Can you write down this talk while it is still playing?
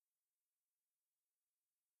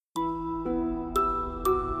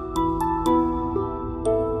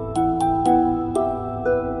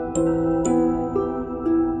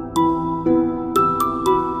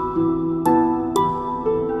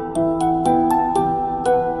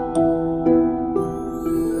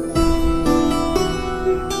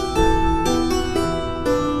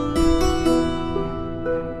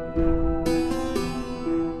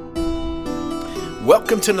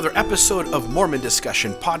Welcome to another episode of Mormon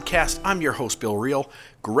Discussion Podcast. I'm your host, Bill Reel.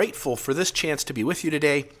 Grateful for this chance to be with you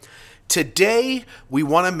today. Today, we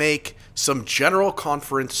want to make some general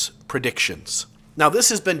conference predictions. Now, this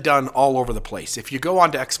has been done all over the place. If you go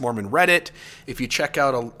on to Ex-Mormon Reddit, if you check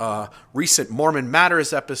out a recent Mormon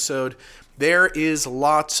Matters episode, there is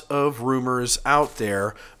lots of rumors out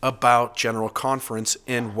there about General Conference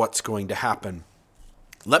and what's going to happen.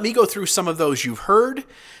 Let me go through some of those you've heard,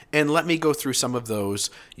 and let me go through some of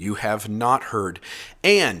those you have not heard.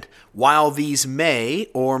 And while these may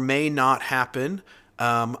or may not happen,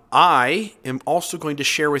 I am also going to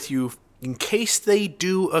share with you, in case they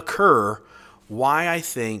do occur, why I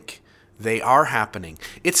think they are happening.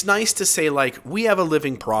 It's nice to say, like, we have a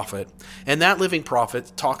living prophet, and that living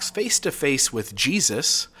prophet talks face-to-face with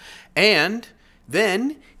Jesus, and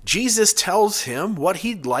then Jesus tells him what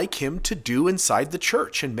he'd like him to do inside the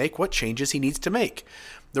church and make what changes he needs to make.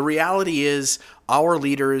 The reality is, our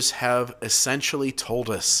leaders have essentially told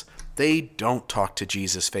us they don't talk to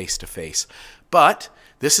Jesus face-to-face. But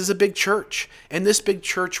this is a big church, and this big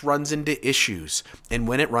church runs into issues. And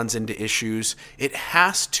when it runs into issues, it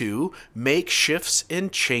has to make shifts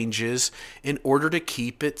and changes in order to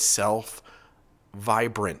keep itself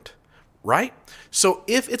vibrant, right? So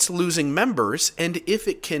if it's losing members, and if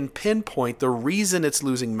it can pinpoint the reason it's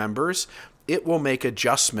losing members, it will make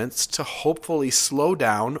adjustments to hopefully slow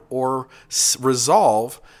down or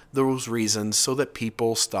resolve those reasons so that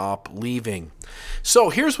people stop leaving. So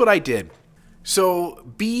here's what I did. So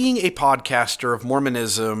being a podcaster of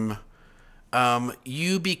Mormonism,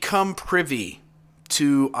 you become privy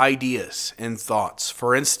to ideas and thoughts.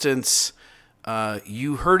 For instance,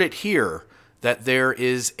 you heard it here that there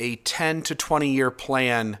is a 10 to 20 year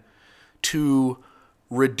plan to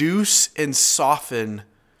reduce and soften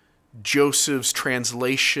Joseph's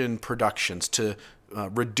translation productions, to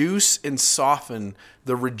reduce and soften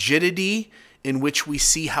the rigidity in which we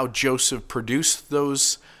see how Joseph produced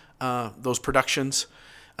those productions.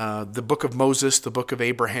 The Book of Moses, the Book of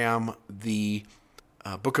Abraham, the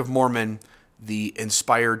Book of Mormon, the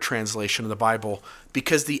inspired translation of the Bible,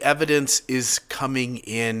 because the evidence is coming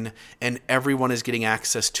in and everyone is getting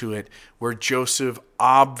access to it, where Joseph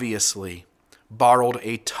obviously borrowed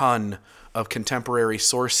a ton of contemporary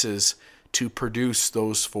sources to produce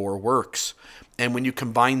those four works. And when you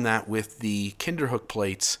combine that with the Kinderhook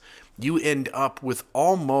plates, you end up with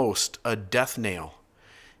almost a death nail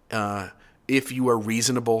if you are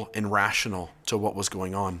reasonable and rational to what was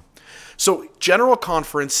going on. So General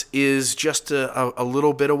Conference is just a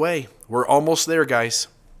little bit away. We're almost there, guys.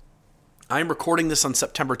 I'm recording this on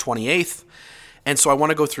September 28th, and so I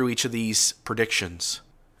want to go through each of these predictions.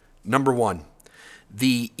 Number one,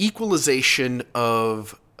 the equalization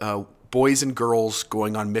of boys and girls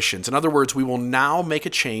going on missions. In other words, we will now make a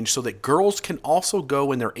change so that girls can also go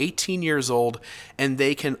when they're 18 years old, and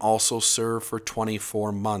they can also serve for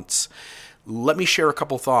 24 months. Let me share a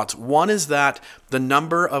couple thoughts. One is that the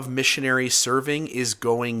number of missionaries serving is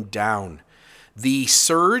going down. The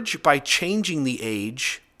surge by changing the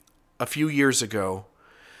age a few years ago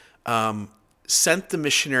sent the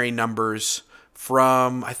missionary numbers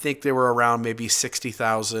from, I think they were around maybe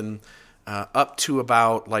 60,000 up to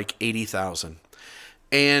about like 80,000.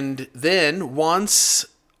 And then once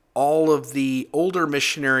all of the older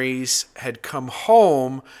missionaries had come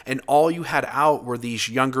home and all you had out were these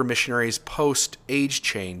younger missionaries post-age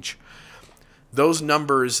change, those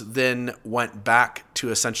numbers then went back to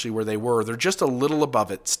essentially where they were. They're just a little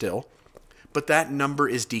above it still, but that number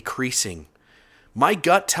is decreasing. My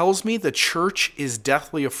gut tells me the church is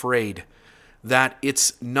deathly afraid that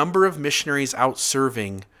its number of missionaries out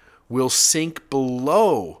serving will sink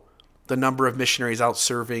below the number of missionaries out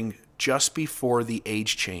serving just before the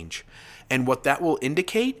age change. And what that will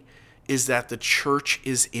indicate is that the church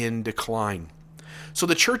is in decline. So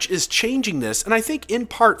the church is changing this, and I think in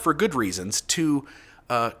part for good reasons, to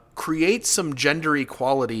create some gender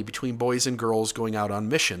equality between boys and girls going out on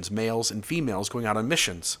missions, males and females going out on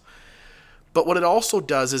missions. But what it also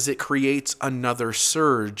does is it creates another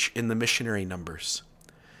surge in the missionary numbers.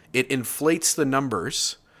 It inflates the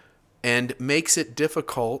numbers and makes it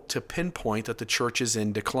difficult to pinpoint that the church is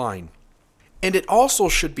in decline. And it also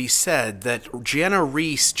should be said that Jana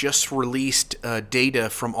Reese just released data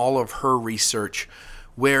from all of her research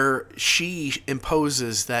where she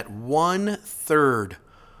imposes that 1/3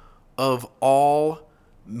 of all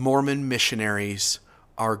Mormon missionaries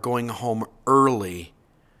are going home early,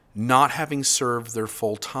 not having served their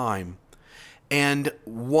full time. And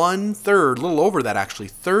 1/3, a little over that actually,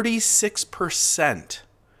 36%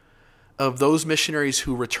 of those missionaries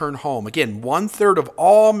who return home, again, 1/3 of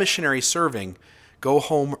all missionaries serving go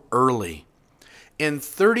home early. And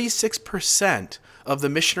 36% of the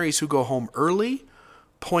missionaries who go home early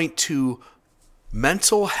point to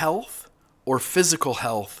mental health or physical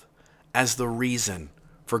health as the reason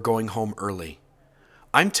for going home early.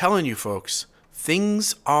 I'm telling you, folks,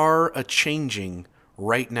 things are a-changing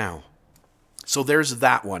right now. So there's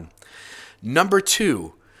that one. Number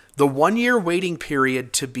 2, the 1-year waiting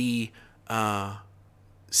period to be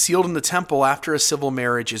sealed in the temple after a civil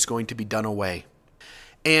marriage is going to be done away.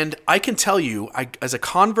 And I can tell you, as a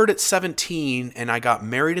convert at 17 and I got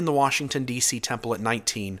married in the Washington, D.C. temple at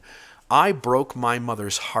 19, I broke my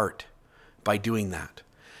mother's heart by doing that.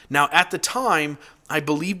 Now, at the time, I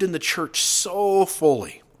believed in the church so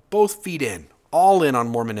fully, both feet in, all in on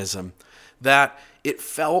Mormonism, that it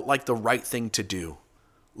felt like the right thing to do.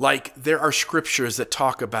 Like, there are scriptures that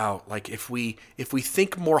talk about, like, if we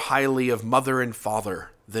think more highly of mother and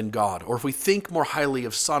father than God, or if we think more highly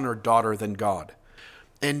of son or daughter than God.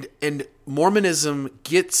 And Mormonism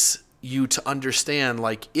gets you to understand,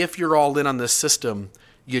 like, if you're all in on this system,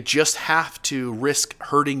 you just have to risk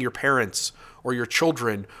hurting your parents or your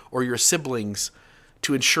children or your siblings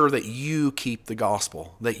to ensure that you keep the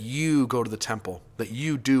gospel, that you go to the temple, that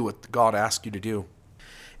you do what God asked you to do.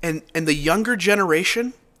 And the younger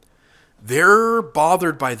generation, they're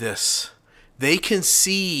bothered by this. They can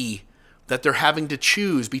see that they're having to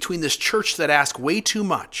choose between this church that asks way too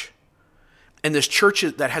much and this church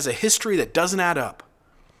that has a history that doesn't add up,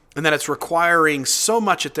 and that it's requiring so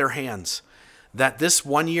much at their hands, that this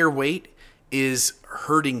 1-year wait is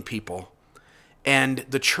hurting people. And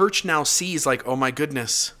the church now sees, like, oh my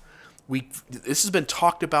goodness, this has been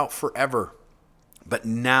talked about forever, but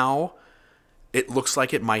now it looks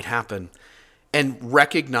like it might happen. And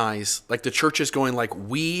recognize, like, the church is going, like,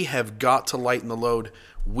 we have got to lighten the load.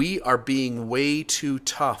 We are being way too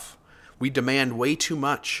tough. We demand way too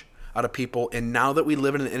much out of people. And now that we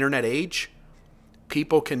live in an internet age,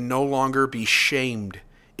 people can no longer be shamed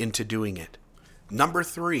into doing it. Number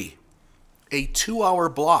 3, a 2-hour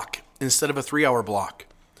block instead of a 3-hour block.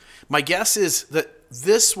 My guess is that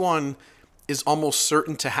this one is almost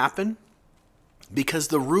certain to happen because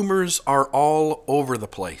the rumors are all over the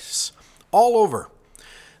place. All over.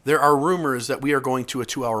 There are rumors that we are going to a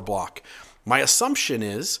 2-hour block. My assumption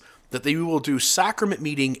is that they will do sacrament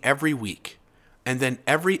meeting every week. And then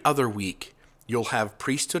every other week, you'll have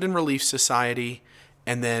Priesthood and Relief Society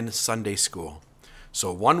and then Sunday school.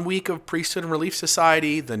 So 1 week of Priesthood and Relief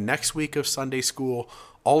Society, the next week of Sunday school,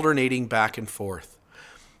 alternating back and forth.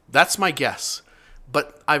 That's my guess.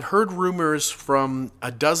 But I've heard rumors from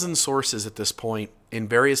a dozen sources at this point in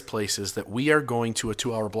various places that we are going to a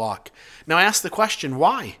 2-hour block. Now I ask the question,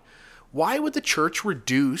 why? Why would the church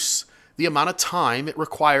reduce the amount of time it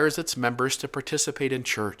requires its members to participate in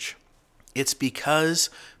church? It's because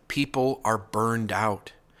people are burned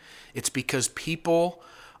out. It's because people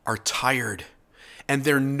are tired and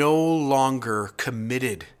they're no longer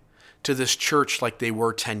committed to this church like they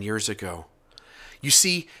were 10 years ago. You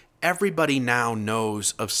see, everybody now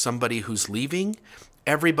knows of somebody who's leaving.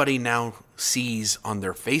 Everybody now sees on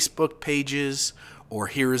their Facebook pages or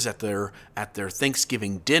hears at their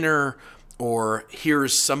Thanksgiving dinner or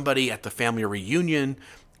hears somebody at the family reunion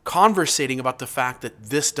conversating about the fact that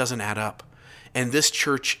this doesn't add up and this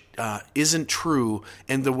church isn't true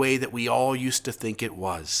in the way that we all used to think it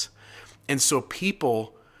was. And so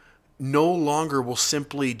people no longer will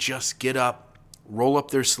simply just get up, roll up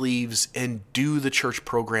their sleeves, and do the church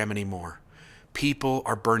program anymore. People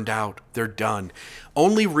are burned out. They're done.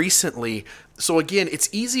 Only recently, so again, it's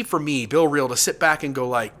easy for me, Bill Reel, to sit back and go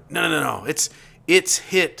like, no. It's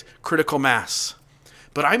hit critical mass.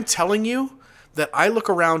 But I'm telling you that I look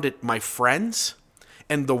around at my friends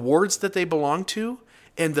and the wards that they belong to,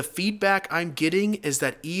 and the feedback I'm getting is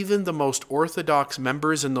that even the most orthodox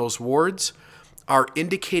members in those wards are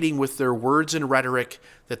indicating with their words and rhetoric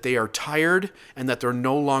that they are tired and that they're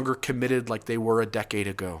no longer committed like they were a decade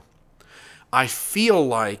ago. I feel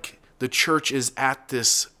like the church is at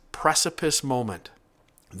this precipice moment,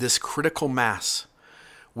 this critical mass,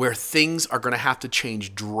 where things are going to have to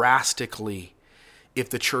change drastically if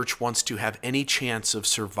the church wants to have any chance of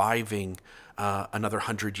surviving another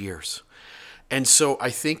 100 years. And so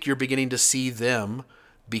I think you're beginning to see them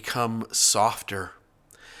become softer.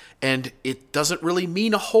 And it doesn't really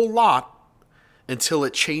mean a whole lot until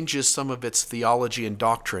it changes some of its theology and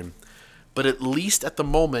doctrine. But at least at the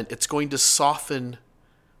moment, it's going to soften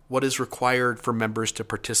what is required for members to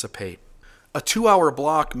participate. A 2-hour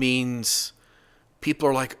block means people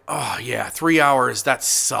are like, oh yeah, 3 hours, that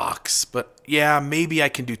sucks. But yeah, maybe I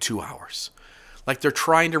can do 2 hours. Like they're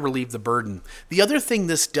trying to relieve the burden. The other thing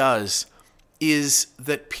this does is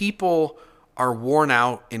that people are worn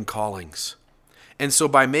out in callings. And so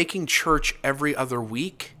by making church every other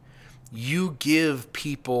week, you give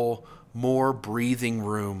people more breathing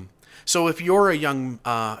room. So if you're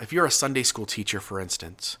a Sunday school teacher, for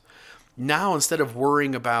instance, now instead of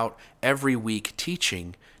worrying about every week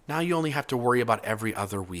teaching, now you only have to worry about every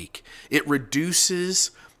other week. It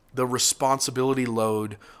reduces the responsibility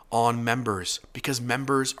load on members because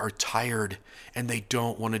members are tired and they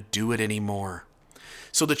don't want to do it anymore.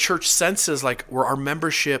 So the church senses like where our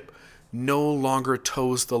membership no longer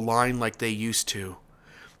toes the line like they used to.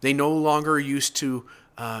 They no longer used to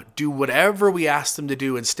do whatever we ask them to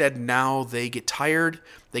do. Instead, now they get tired,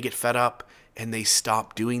 they get fed up, and they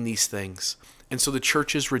stop doing these things. And so the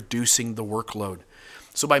church is reducing the workload.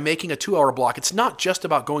 So by making a 2-hour block, it's not just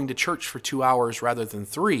about going to church for 2 hours rather than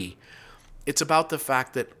 3. It's about the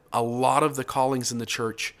fact that a lot of the callings in the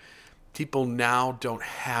church, people now don't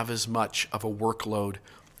have as much of a workload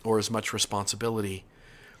or as much responsibility.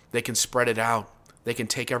 They can spread it out. They can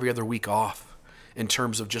take every other week off in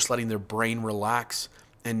terms of just letting their brain relax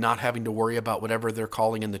and not having to worry about whatever their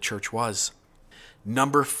calling in the church was.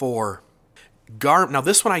 Number 4, now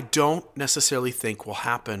this one I don't necessarily think will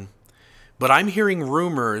happen, but I'm hearing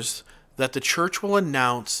rumors that the church will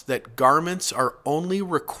announce that garments are only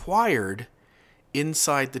required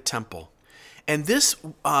inside the temple. And this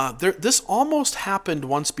almost happened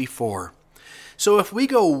once before. So if we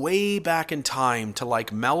go way back in time to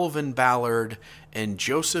like Melvin Ballard and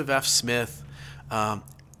Joseph F. Smith,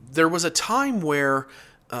 there was a time where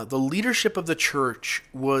the leadership of the church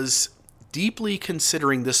was deeply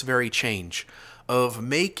considering this very change of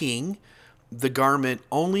making the garment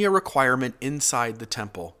only a requirement inside the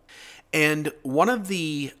temple. And one of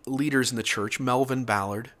the leaders in the church, Melvin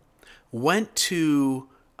Ballard, went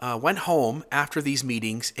home after these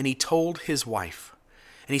meetings and he told his wife,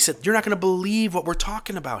 and he said, "You're not going to believe what we're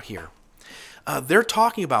talking about here. We're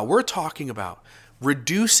talking about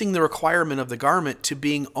reducing the requirement of the garment to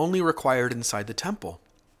being only required inside the temple.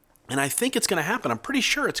 And I think it's going to happen. I'm pretty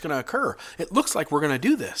sure it's going to occur. It looks like we're going to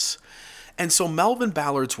do this." And so Melvin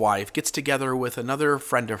Ballard's wife gets together with another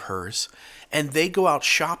friend of hers, and they go out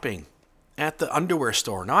shopping at the underwear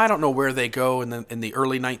store. Now, I don't know where they go in the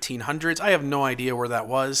early 1900s. I have no idea where that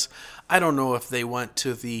was. I don't know if they went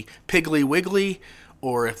to the Piggly Wiggly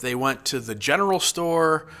or if they went to the general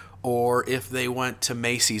store or if they went to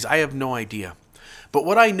Macy's. I have no idea. But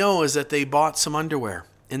what I know is that they bought some underwear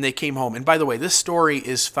and they came home. And by the way, this story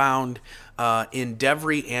is found in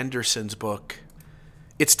Devery Anderson's book.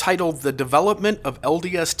 It's titled The Development of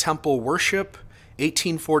LDS Temple Worship,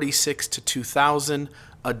 1846 to 2000,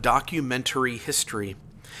 A Documentary History.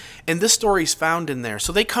 And this story is found in there.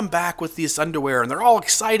 So they come back with these underwear and they're all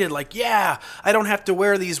excited, like, yeah, I don't have to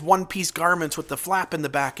wear these one-piece garments with the flap in the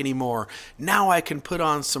back anymore. Now I can put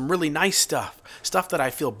on some really nice stuff that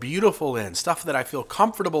I feel beautiful in, stuff that I feel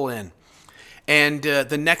comfortable in. And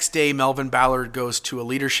the next day, Melvin Ballard goes to a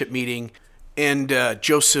leadership meeting, and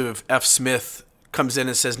Joseph F. Smith comes in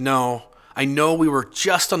and says, "No, I know we were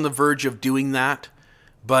just on the verge of doing that,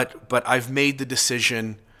 but I've made the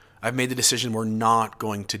decision. We're not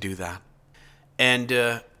going to do that."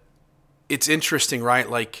 And it's interesting, right?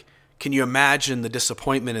 Like, can you imagine the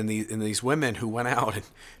disappointment in these women who went out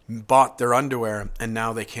and bought their underwear and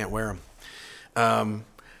now they can't wear them?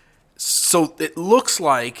 So it looks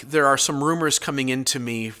like there are some rumors coming into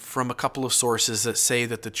me from a couple of sources that say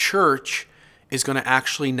that the church is going to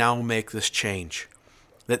actually now make this change,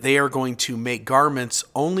 that they are going to make garments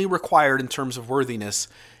only required in terms of worthiness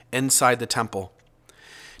inside the temple.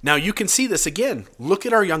 Now you can see this again. Look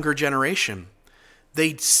at our younger generation.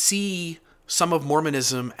 They see some of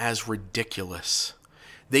Mormonism as ridiculous.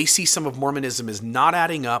 They see some of Mormonism as not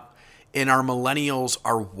adding up, and our millennials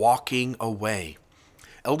are walking away.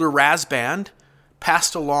 Elder Rasband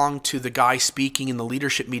passed along to the guy speaking in the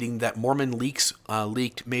leadership meeting that Mormon Leaks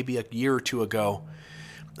leaked maybe a year or two ago.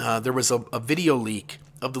 There was a video leak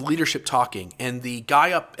of the leadership talking, and the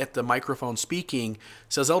guy up at the microphone speaking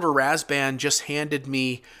says, "Elder Rasband just handed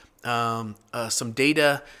me some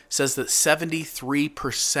data, says that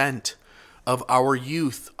 73% of our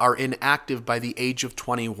youth are inactive by the age of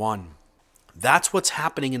 21. That's what's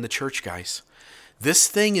happening in the church, guys. This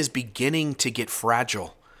thing is beginning to get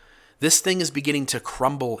fragile. This thing is beginning to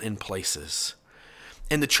crumble in places.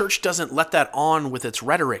 And the church doesn't let that on with its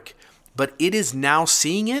rhetoric, but it is now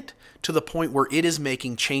seeing it to the point where it is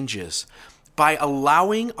making changes. By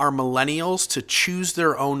allowing our millennials to choose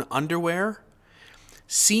their own underwear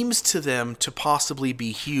seems to them to possibly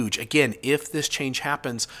be huge. Again, if this change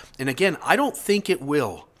happens, and again, I don't think it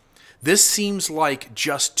will. This seems like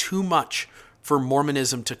just too much for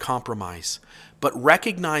Mormonism to compromise. But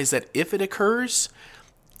recognize that if it occurs,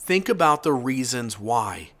 think about the reasons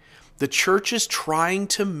why. The church is trying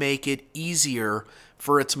to make it easier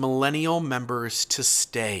for its millennial members to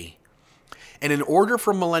stay. And in order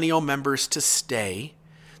for millennial members to stay,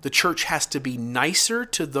 the church has to be nicer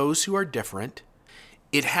to those who are different.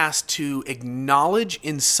 It has to acknowledge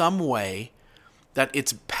in some way that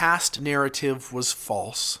its past narrative was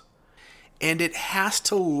false. And it has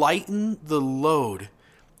to lighten the load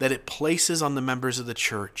that it places on the members of the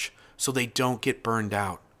church so they don't get burned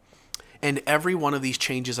out. And every one of these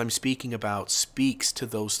changes I'm speaking about speaks to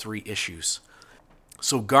those three issues.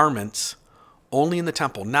 So garments, only in the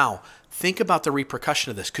temple. Now, think about the repercussion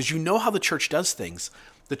of this, because you know how the church does things.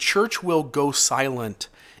 The church will go silent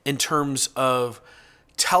in terms of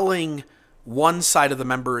telling one side of the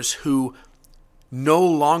members who no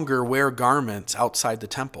longer wear garments outside the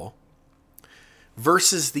temple,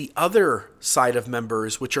 versus the other side of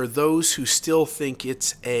members, which are those who still think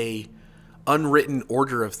it's a unwritten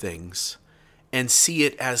order of things and see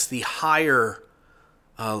it as the higher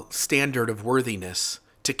standard of worthiness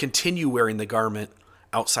to continue wearing the garment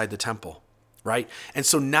outside the temple, right? And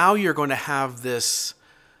so now you're going to have this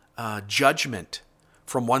judgment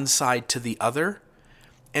from one side to the other.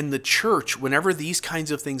 And the church, whenever these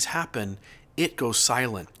kinds of things happen, it goes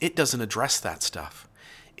silent. It doesn't address that stuff.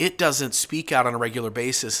 It doesn't speak out on a regular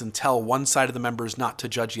basis and tell one side of the members not to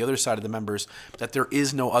judge the other side of the members, that there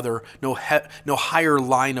is no higher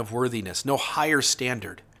line of worthiness, no higher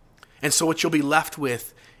standard. And so what you'll be left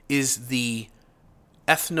with is the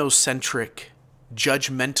ethnocentric,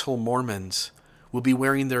 judgmental Mormons will be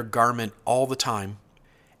wearing their garment all the time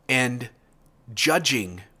and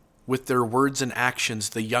judging with their words and actions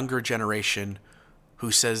the younger generation who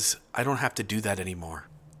says, I don't have to do that anymore.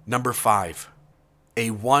 Number 5. A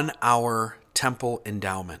 1-hour temple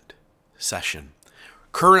endowment session.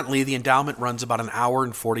 Currently, the endowment runs about an hour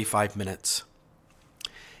and 45 minutes.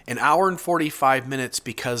 An hour and 45 minutes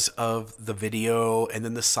because of the video and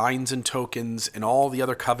then the signs and tokens and all the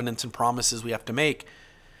other covenants and promises we have to make.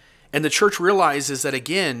 And the church realizes that,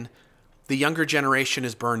 again, the younger generation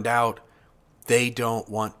is burned out. They don't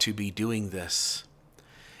want to be doing this.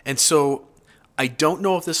 And so I don't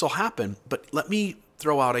know if this will happen, but let me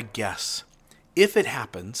throw out a guess. If it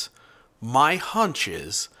happens, my hunch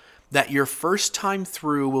is that your first time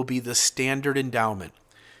through will be the standard endowment.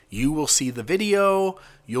 You will see the video,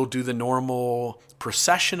 you'll do the normal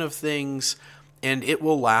procession of things, and it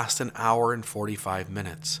will last an hour and 45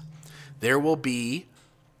 minutes. There will be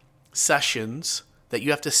sessions that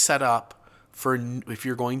you have to set up for if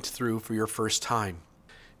you're going through for your first time.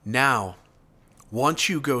 Now, once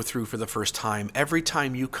you go through for the first time, every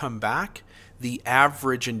time you come back, the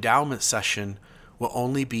average endowment session will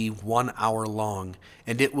only be 1 hour long,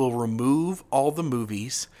 and it will remove all the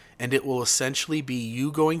movies, and it will essentially be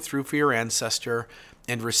you going through for your ancestor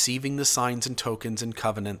and receiving the signs and tokens and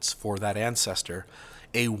covenants for that ancestor.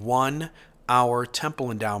 A 1 hour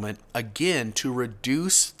temple endowment, again, to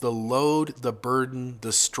reduce the load, the burden,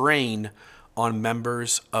 the strain on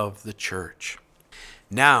members of the church.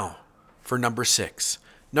 Now, for number 6.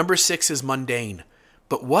 Number 6 is mundane.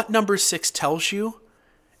 But what number 6 tells you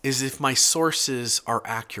is if my sources are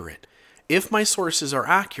accurate. If my sources are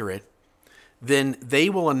accurate, then they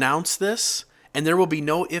will announce this, and there will be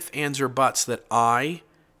no ifs, ands, or buts that I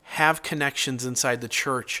have connections inside the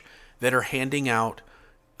church that are handing out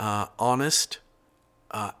honest,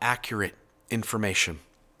 accurate information.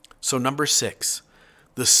 So number 6,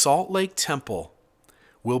 the Salt Lake Temple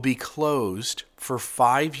will be closed for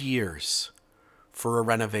 5 years for a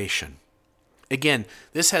renovation. Again,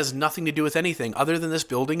 this has nothing to do with anything other than this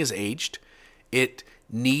building is aged. It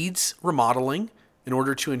needs remodeling in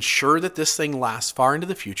order to ensure that this thing lasts far into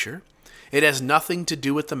the future. It has nothing to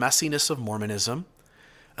do with the messiness of Mormonism,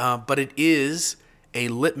 but it is a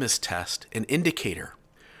litmus test, an indicator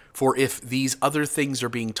for if these other things are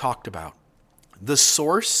being talked about. The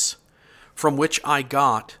source from which I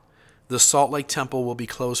got the Salt Lake Temple will be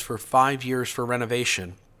closed for 5 years for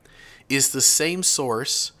renovation is the same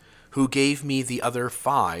source who gave me the other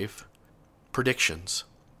 5 predictions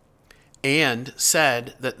and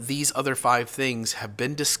said that these other 5 things have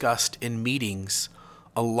been discussed in meetings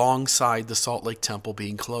alongside the Salt Lake Temple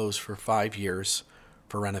being closed for 5 years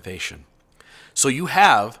for renovation. So you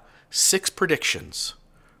have 6 predictions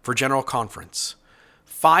for General Conference.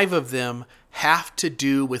 5 of them have to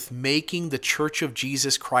do with making the Church of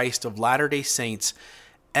Jesus Christ of Latter-day Saints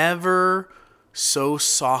ever so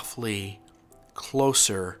softly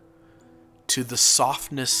closer to the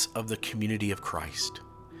softness of the community of Christ.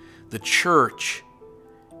 The church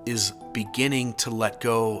is beginning to let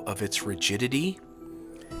go of its rigidity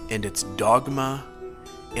and its dogma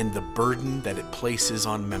and the burden that it places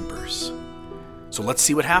on members. So let's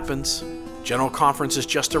see what happens. General Conference is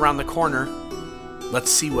just around the corner.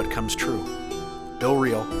 Let's see what comes true. Bill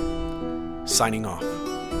Reel, signing off.